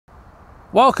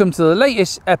Welcome to the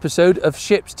latest episode of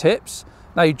Shipp's Tips.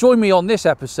 Now you join me on this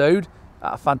episode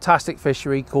at a fantastic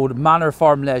fishery called Manor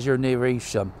Farm Leisure near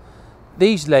Evesham.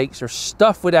 These lakes are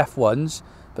stuffed with F1s,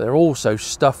 but they're also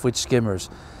stuffed with skimmers.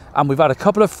 And we've had a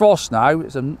couple of frosts now.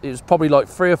 It was probably like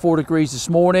 3 or 4 degrees this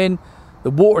morning.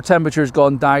 The water temperature has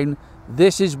gone down.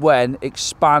 This is when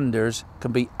expanders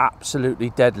can be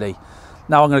absolutely deadly.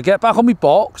 Now I'm going to get back on my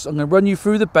box. I'm going to run you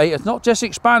through the bait. It's not just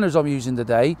expanders I'm using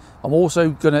today. I'm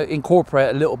also going to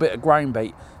incorporate a little bit of ground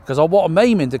bait because I'm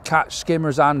aiming to catch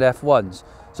skimmers and F1s.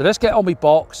 So let's get on my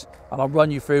box and I'll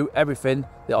run you through everything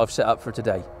that I've set up for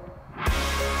today.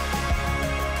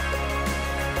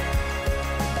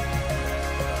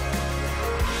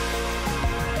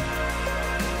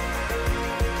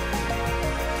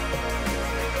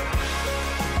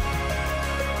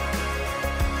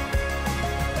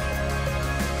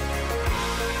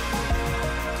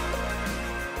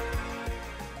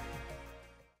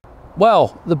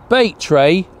 Well, the bait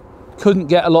tray couldn't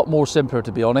get a lot more simpler,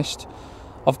 to be honest.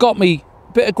 I've got me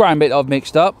bit of ground bait that I've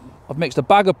mixed up. I've mixed a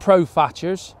bag of Pro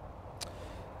Fatchers.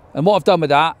 And what I've done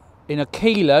with that, in a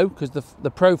kilo, because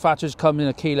the Pro Fatchers come in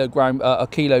a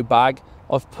kilo bag,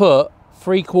 I've put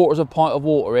 3/4 of a pint of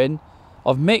water in.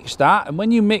 I've mixed that, and when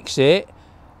you mix it,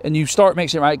 and you start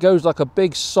mixing it right, it goes like a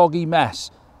big soggy mess.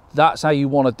 That's how you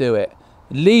want to do it.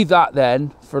 Leave that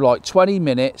then for like 20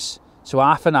 minutes to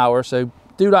half an hour. So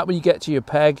do that when you get to your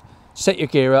peg, set your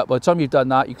gear up. By the time you've done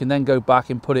that, you can then go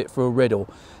back and put it through a riddle.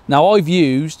 Now I've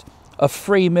used a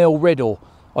 3mm riddle.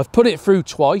 I've put it through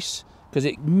twice because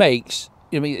it makes,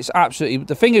 it's absolutely,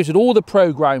 the thing is with all the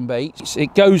Pro ground baits,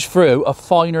 it goes through a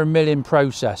finer milling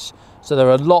process. So they're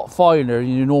a lot finer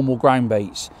than your normal ground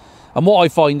baits. And what I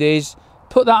find is,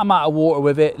 put that amount of water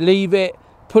with it, leave it,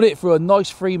 put it through a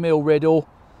nice 3mm riddle,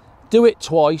 do it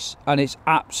twice and it's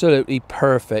absolutely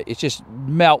perfect. It just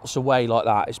melts away like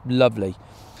that. It's lovely.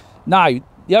 Now,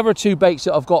 the other 2 baits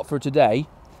that I've got for today,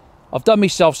 I've done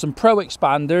myself some Pro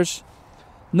expanders.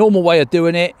 Normal way of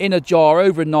doing it, in a jar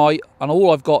overnight, and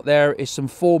all I've got there is some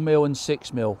 4mm and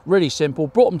 6mm. Really simple.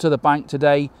 Brought them to the bank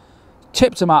today,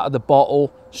 tipped them out of the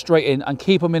bottle, straight in, and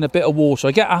keep them in a bit of water. So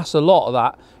I get asked a lot of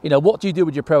that. What do you do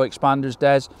with your Pro expanders,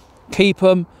 Des? Keep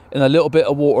them in a little bit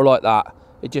of water like that.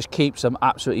 It just keeps them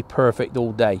absolutely perfect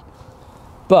all day.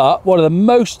 But one of the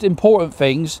most important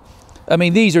things,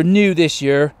 these are new this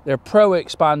year. They're Pro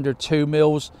Expander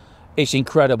 2mm. It's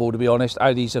incredible, to be honest,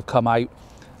 how these have come out.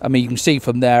 You can see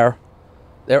from there.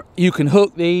 You can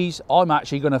hook these. I'm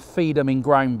actually going to feed them in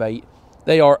ground bait.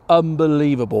 They are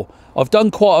unbelievable. I've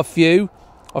done quite a few.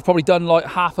 I've probably done like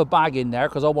half a bag in there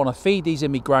because I want to feed these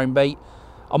in my ground bait.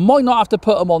 I might not have to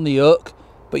put them on the hook,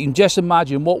 but you can just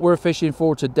imagine what we're fishing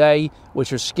for today,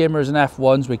 which are skimmers and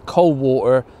F1s with cold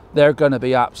water. They're going to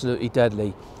be absolutely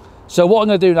deadly. So what I'm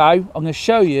going to do now, I'm going to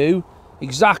show you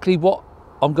exactly what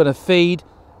I'm going to feed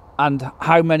and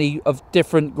how many of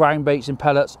different ground baits and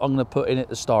pellets I'm going to put in at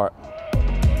the start.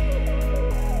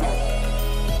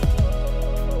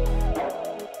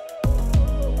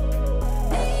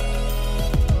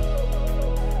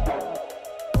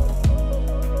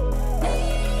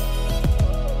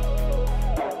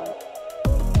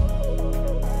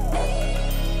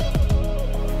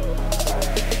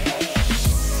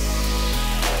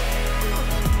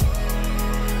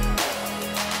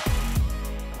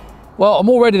 Well, I'm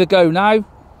all ready to go now.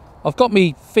 I've got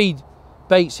me feed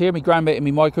baits here, my ground bait and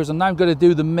my micros. I'm now going to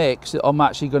do the mix that I'm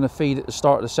actually going to feed at the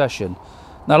start of the session.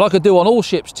 Now, like I do on all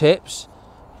Shipp's Tips,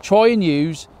 try and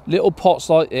use little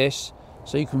pots like this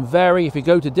so you can vary. If you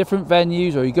go to different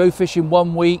venues or you go fishing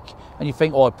one week and you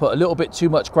think, oh, I put a little bit too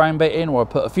much ground bait in, or I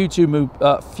put a few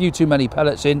too many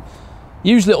pellets in,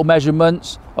 use little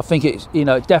measurements. I think it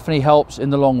definitely helps in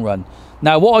the long run.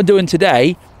 Now, what I'm doing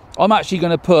today, I'm actually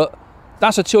going to put,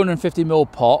 that's a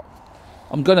 250ml pot.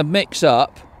 I'm going to mix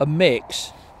up a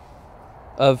mix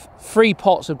of 3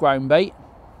 pots of ground bait.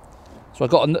 So I've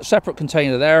got a separate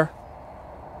container there.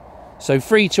 So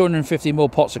 3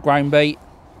 250ml pots of ground bait.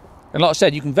 And like I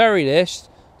said, you can vary this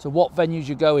to what venues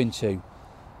you go into.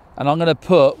 And I'm going to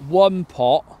put 1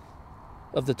 pot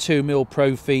of the 2mm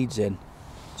Pro feeds in.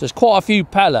 So there's quite a few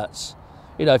pellets.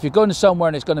 If you're going to somewhere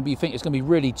and you think it's going to be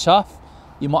really tough,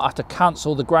 you might have to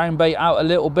cancel the ground bait out a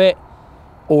little bit,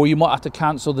 or you might have to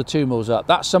cancel the 2mm up.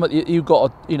 That's something that you've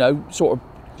got to, sort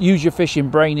of use your fishing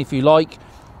brain if you like.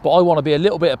 But I want to be a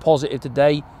little bit positive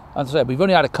today. As I said, we've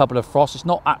only had a couple of frosts. It's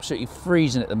not absolutely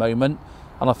freezing at the moment,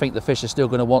 and I think the fish are still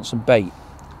going to want some bait.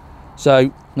 So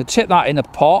I'm going to tip that in a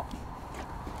pot,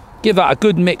 give that a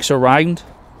good mix around,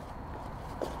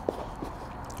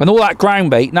 and all that ground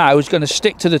bait now is going to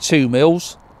stick to the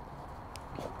 2mm,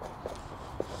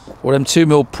 or them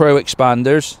 2mm Pro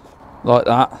expanders. like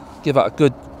that. Give that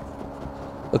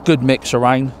a good mix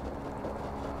around,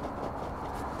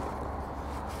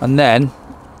 and then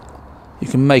you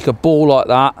can make a ball like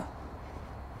that.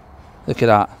 Look at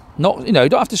that. Not, you know, you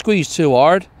don't have to squeeze too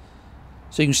hard.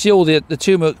 So you can see all the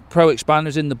Two Pro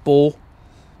expanders in the ball.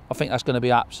 I think that's going to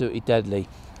be absolutely deadly.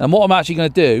 And what I'm actually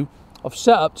going to do, I've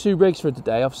set up 2 rigs for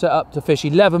today. I've set up to fish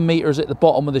 11 meters at the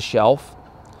bottom of the shelf,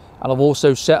 and I've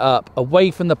also set up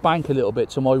away from the bank a little bit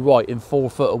to my right in 4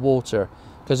 foot of water,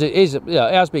 because it is, yeah,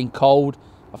 it has been cold.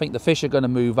 I think the fish are going to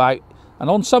move out, and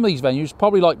on some of these venues,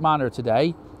 probably like Manor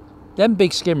today, them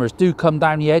big skimmers do come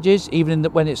down the edges even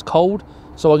when it's cold.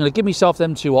 So I'm going to give myself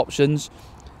them 2 options,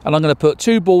 and I'm going to put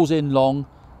 2 balls in long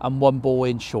and 1 ball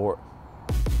in short.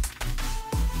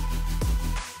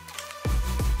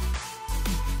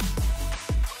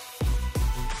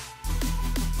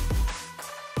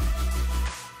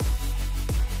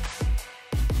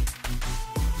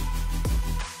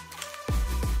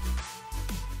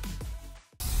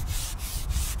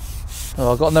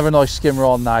 Oh, I've got another nice skimmer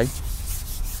on now.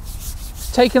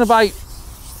 It's taken about,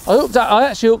 I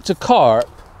actually hooked a carp,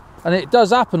 and it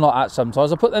does happen like that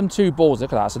sometimes. I put them 2 balls,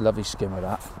 look at that, that's a lovely skimmer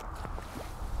that.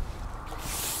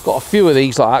 Got a few of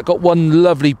these like that, got one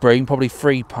lovely bream, probably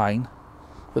 £3,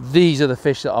 but these are the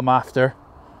fish that I'm after.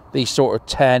 These sort of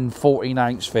 10, 14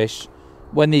 ounce fish.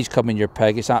 When these come in your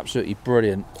peg, it's absolutely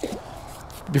brilliant.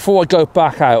 Before I go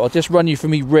back out, I'll just run you through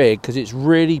me rig, because it's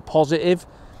really positive.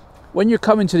 When you're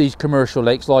coming to these commercial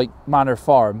lakes like Manor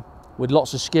Farm with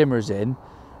lots of skimmers in,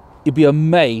 you'd be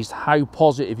amazed how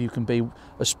positive you can be,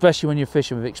 especially when you're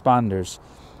fishing with expanders.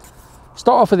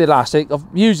 Start off with the elastic. I'm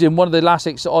using one of the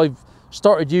elastics that I've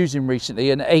started using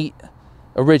recently, an 8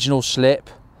 original slip,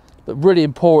 but really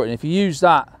important, if you use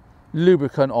that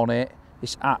lubricant on it,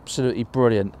 it's absolutely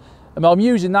brilliant. I mean, I'm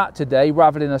using that today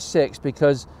rather than a 6,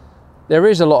 because there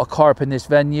is a lot of carp in this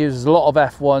venue, there's a lot of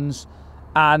F1s,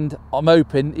 and I'm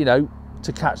hoping, you know,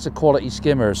 to catch the quality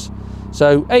skimmers.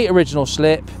 So 8 original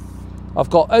slip. I've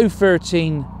got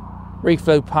 013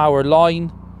 reflow power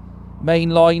line, main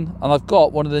line, and I've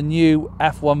got one of the new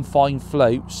F1 fine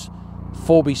floats,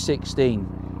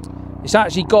 4B16. It's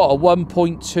actually got a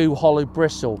 1.2 hollow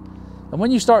bristle. And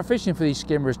when you start fishing for these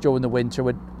skimmers during the winter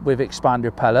with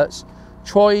expander pellets,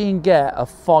 try and get a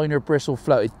finer bristle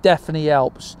float. It definitely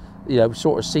helps, you know,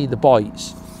 sort of see the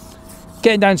bites.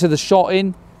 Getting down to the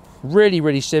shotting,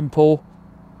 really simple.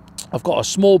 I've got a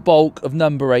small bulk of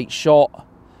number 8 shot,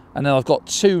 and then I've got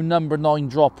 2 number 9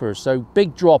 droppers. So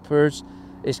big droppers,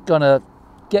 it's gonna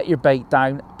get your bait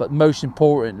down, but most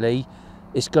importantly,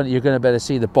 you're gonna be able to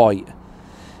see the bite.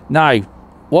 Now,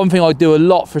 one thing I do a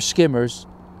lot for skimmers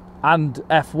and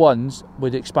F1s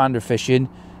with expander fishing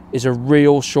is a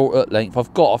real short hook length.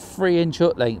 I've got a 3-inch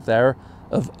hook length there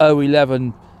of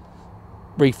 011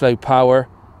 reflow power,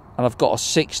 and I've got a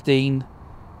 16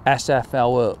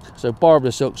 SFL hook. So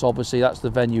barbless hooks, obviously, that's the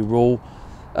venue rule.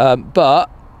 But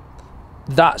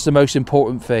that's the most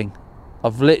important thing.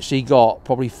 I've literally got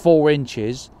probably 4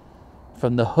 inches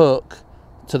from the hook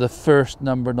to the first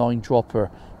number 9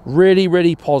 dropper.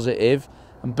 Really positive.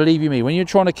 And believe you me, when you're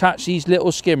trying to catch these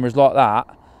little skimmers like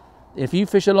that, if you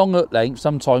fish a long hook length,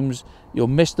 sometimes you'll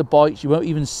miss the bites, you won't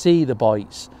even see the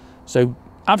bites. So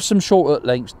have some short hook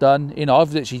lengths done. You know,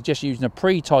 I've literally just using a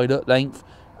pre-tied hook length,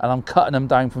 and I'm cutting them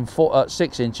down from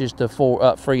 6 inches to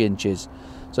 3 inches.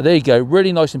 So there you go,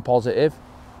 really nice and positive.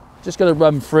 Just going to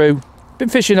run through. Been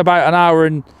fishing about an hour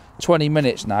and 20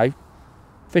 minutes now.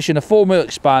 Fishing a 4mm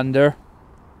expander.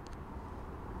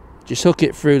 Just hook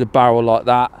it through the barrel like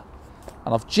that.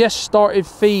 And I've just started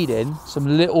feeding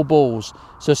some little balls.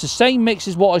 So it's the same mix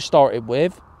as what I started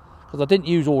with, because I didn't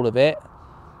use all of it.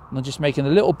 And I'm just making a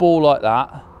little ball like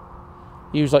that.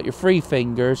 Use like your 3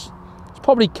 fingers. It's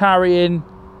probably carrying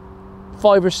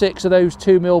 5 or 6 of those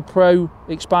 2mm Pro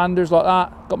expanders like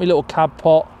that. Got my little cab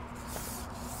pot,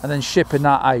 and then shipping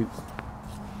that out.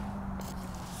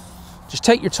 Just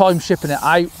take your time shipping it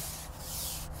out.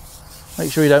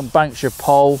 Make sure you don't bounce your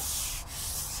pole.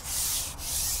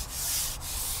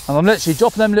 And I'm literally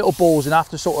dropping them little balls in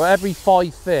after sort of every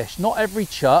 5 fish, not every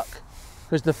chuck,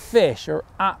 because the fish are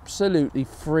absolutely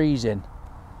freezing.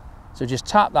 So just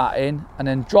tap that in, and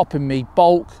then dropping me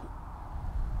bulk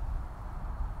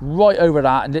right over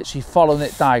that, and literally following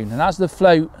it down. And as the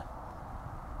float,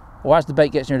 or as the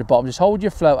bait gets near the bottom, just hold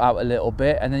your float out a little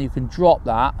bit, and then you can drop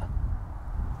that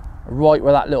right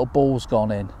where that little ball's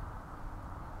gone in.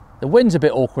 The wind's a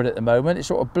bit awkward at the moment, it's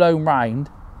sort of blown round.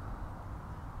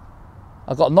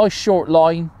 I've got a nice short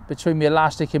line between my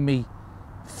elastic and my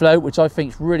float, which I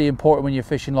think is really important when you're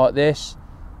fishing like this.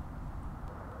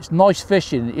 It's nice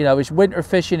fishing, you know, it's winter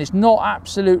fishing, it's not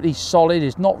absolutely solid,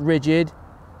 it's not rigid.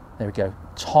 There we go,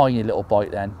 tiny little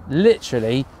bite then.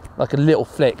 Literally like a little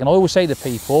flick. And I always say to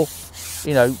people,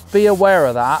 you know, be aware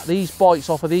of that. These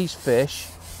bites off of these fish,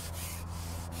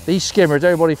 these skimmers,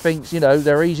 everybody thinks, you know,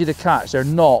 they're easy to catch. They're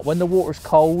not. When the water's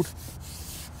cold,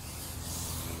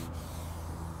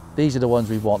 these are the ones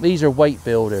we want. These are weight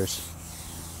builders.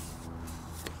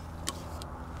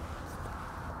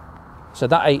 So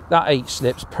that eight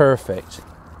slips perfect.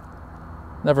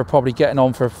 Never probably getting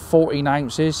on for 14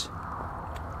 ounces.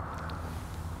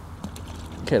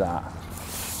 Look at that.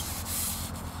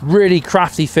 Really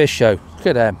crafty fish though. Look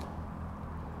at them.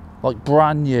 Like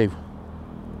brand new.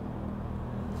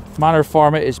 Manor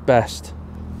Farm at its best.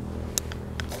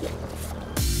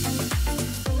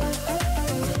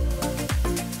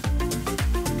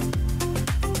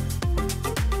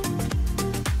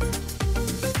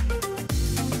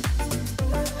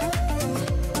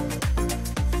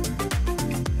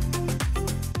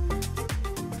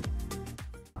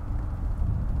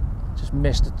 Just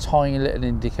missed a tiny little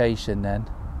indication then.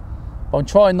 I'm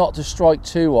trying not to strike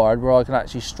too hard where I can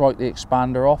actually strike the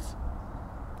expander off.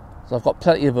 So I've got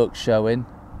plenty of hooks showing.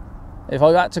 If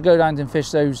I had to go down and fish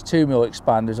those 2mm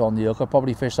expanders on the hook, I'd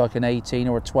probably fish like an 18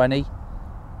 or a 20.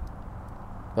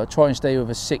 But I try and stay with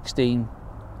a 16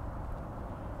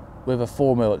 with a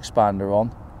 4mm expander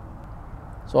on.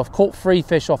 So I've caught 3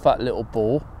 fish off that little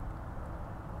ball.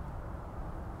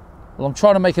 Well, I'm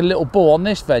trying to make a little ball on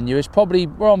this venue. It's probably,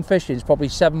 where I'm fishing, it's probably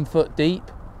 7 foot deep.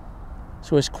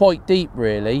 So it's quite deep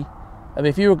really. I mean,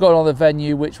 if you were going on the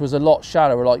venue which was a lot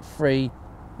shallower, like 3,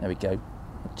 there we go,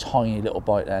 a tiny little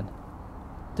bite then.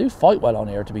 Do fight well on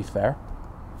here, to be fair.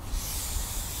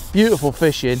 Beautiful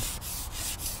fishing.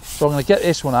 So I'm going to get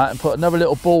this one out and put another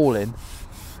little ball in.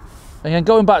 And then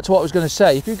going back to what I was going to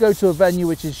say, if you go to a venue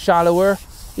which is shallower,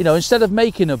 you know, instead of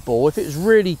making a ball, if it was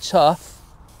really tough,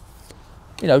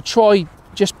 you know, try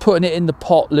just putting it in the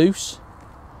pot loose.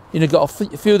 You know, got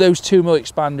a few of those 2mm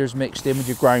expanders mixed in with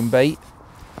your ground bait.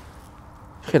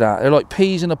 Look at that, they're like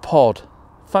peas in a pod.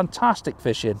 Fantastic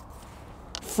fishing.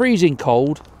 Freezing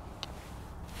cold.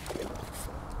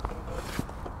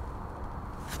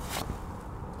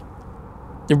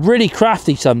 They're really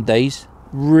crafty some days.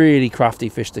 Really crafty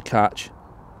fish to catch.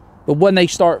 But when they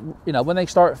start, you know, when they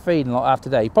start feeding like after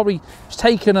today, probably it's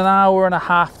taken an hour and a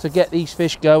half to get these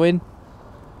fish going.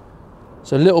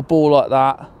 So a little ball like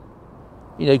that.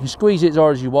 You know, you can squeeze it as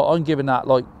hard as you want. I'm giving that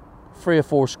like 3 or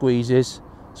 4 squeezes.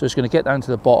 So it's going to get down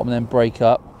to the bottom and then break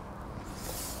up.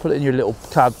 Put it in your little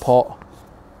cad pot.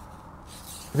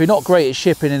 If you're not great at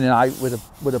shipping in and out with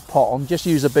a pot on, just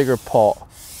use a bigger pot.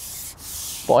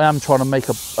 But I am trying to make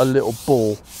a little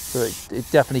ball, so it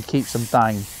definitely keeps them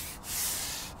down.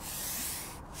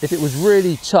 If it was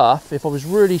really tough, if I was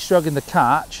really struggling to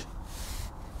catch,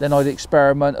 then I'd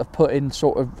experiment of putting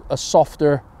sort of a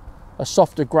softer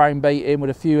ground bait in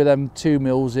with a few of them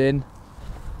 2mm in.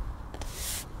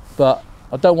 But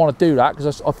I don't want to do that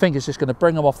because I think it's just going to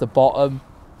bring them off the bottom.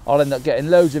 I'll end up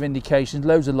getting loads of indications,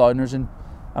 loads of liners and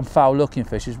foul looking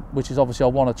fishes, which is obviously I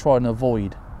want to try and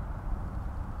avoid.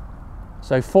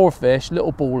 So 4 fish,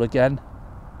 little ball again.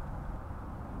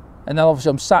 And then obviously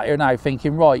I'm sat here now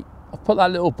thinking, right, I've put that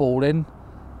little ball in.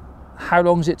 How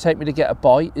long does it take me to get a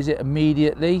bite? Is it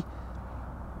immediately?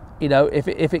 You know, if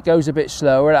it goes a bit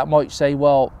slower, that might say,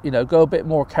 well, you know, go a bit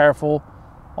more careful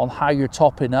on how you're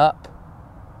topping up.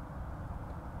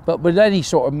 But with any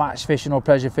sort of match fishing or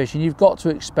pleasure fishing, you've got to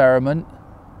experiment.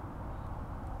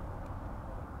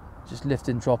 Just lift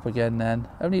and drop again then.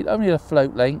 Only a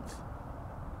float length.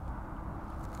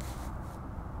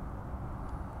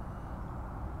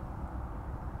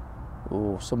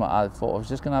 Oh, something I thought I was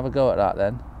just going to have a go at that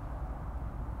then.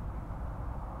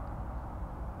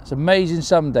 It's amazing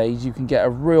some days you can get a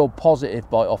real positive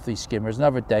bite off these skimmers, and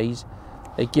other days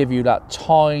they give you that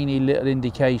tiny little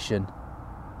indication.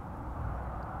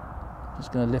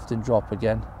 Just going to lift and drop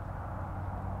again.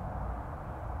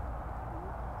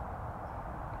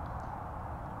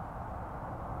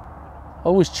 I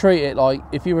always treat it like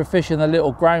if you were fishing a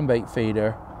little ground bait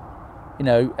feeder, you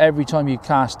know, every time you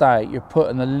cast out, you're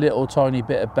putting a little tiny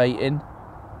bit of bait in.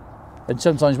 And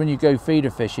sometimes when you go feeder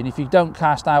fishing, if you don't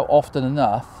cast out often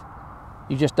enough,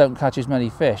 you just don't catch as many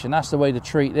fish. And that's the way to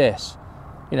treat this.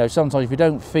 You know, sometimes if you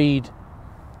don't feed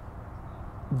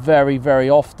very, very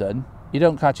often, you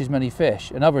don't catch as many fish.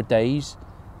 And other days,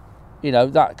 you know,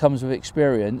 that comes with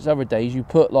experience. Other days you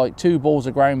put like 2 balls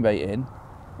of ground bait in.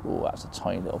 Oh, that's a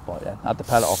tiny little bite then. I had the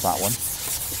pellet off that one.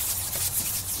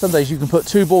 Some days you can put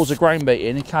 2 balls of ground bait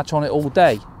in and catch on it all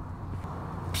day.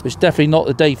 But it's definitely not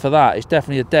the day for that. It's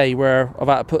definitely a day where I've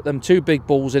had to put them 2 big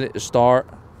balls in it to start,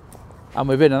 and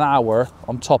within an hour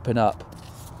I'm topping up.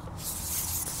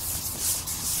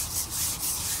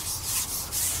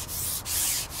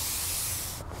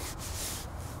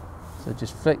 So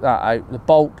just flick that out. The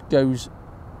bulk goes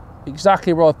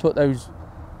exactly where I put those,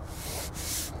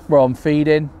 where I'm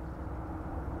feeding.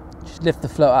 Just lift the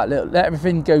float out a little, let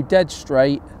everything go dead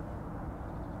straight,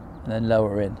 and then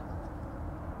lower in.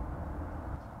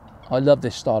 I love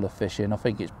this style of fishing. I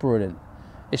think it's brilliant.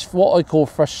 It's what I call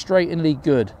frustratingly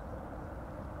good.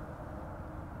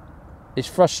 It's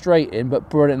frustrating but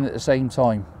brilliant at the same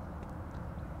time.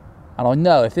 And I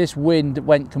know if this wind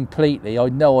went completely, I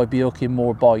know I'd be hooking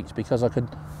more bites, because I could,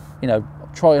 you know,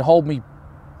 try and hold me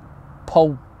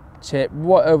pole tip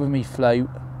right over me float.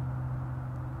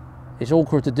 It's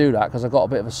awkward to do that because I've got a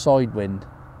bit of a side wind.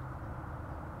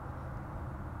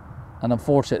 And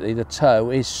unfortunately the toe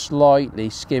is slightly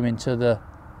skimming to the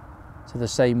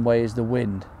same way as the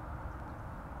wind.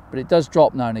 But it does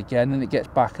drop now and again, and it gets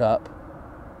back up.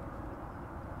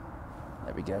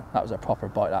 There we go. That was a proper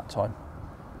bite that time.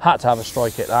 Had to have a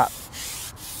strike at that.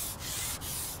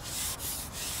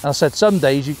 And I said some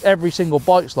days every single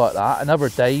bite's like that, and other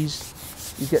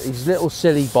days you get these little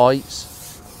silly bites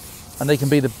and they can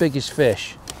be the biggest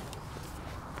fish.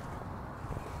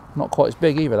 Not quite as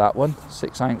big either, that one,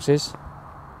 6 ounces.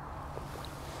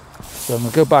 So I'm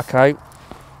going to go back out.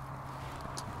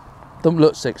 Don't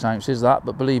look 6 ounces that,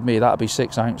 but believe me, that'll be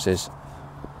 6 ounces.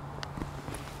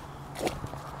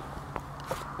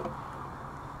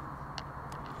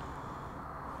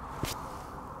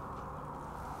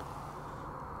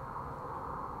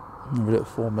 Another little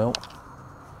 4 mil.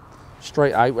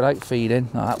 Straight out without feeding.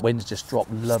 Now that wind's just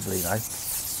dropped lovely now.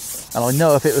 And I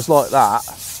know if it was like that,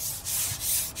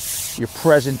 your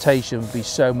presentation would be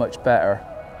so much better.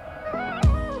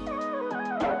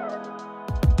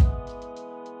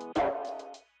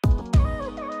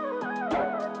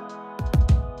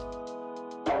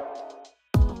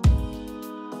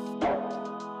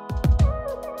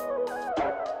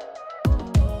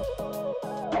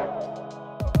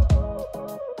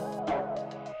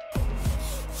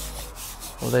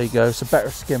 Well, there you go, it's a better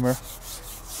skimmer.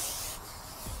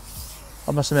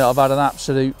 I must admit, I've had an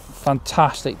absolute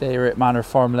fantastic day here at Manor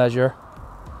Farm Leisure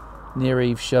near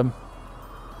Evesham.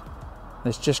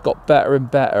 It's just got better and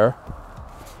better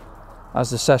as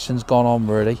the session's gone on,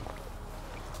 really.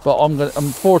 But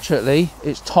unfortunately,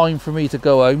 it's time for me to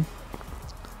go home.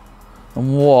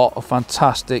 And what a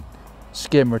fantastic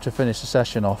skimmer to finish the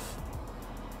session off.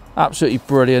 Absolutely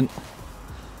brilliant.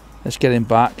 Let's get him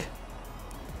back.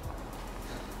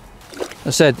 I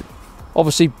said,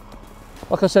 obviously,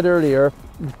 like I said earlier,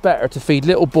 it's better to feed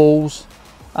little balls,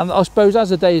 and I suppose as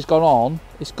the day's gone on,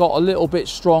 it's got a little bit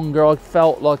stronger. I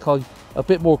felt like I'm a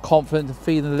bit more confident in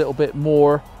feeding a little bit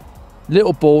more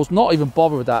little balls, not even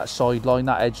bother with that sideline,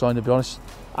 that edge line, to be honest.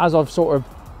 As I've sort of,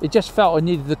 it just felt I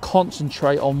needed to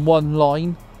concentrate on one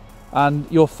line, and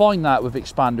you'll find that with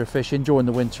expander fishing during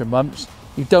the winter months.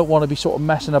 You don't want to be sort of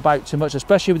messing about too much,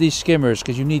 especially with these skimmers,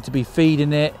 because you need to be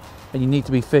feeding it and you need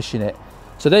to be fishing it.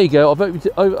 So there you go.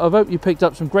 I hope you picked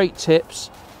up some great tips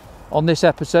on this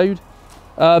episode.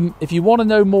 If you want to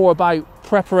know more about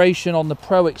preparation on the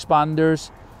Pro expanders,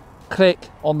 click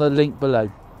on the link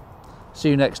below. See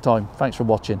you next time. Thanks for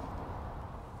watching.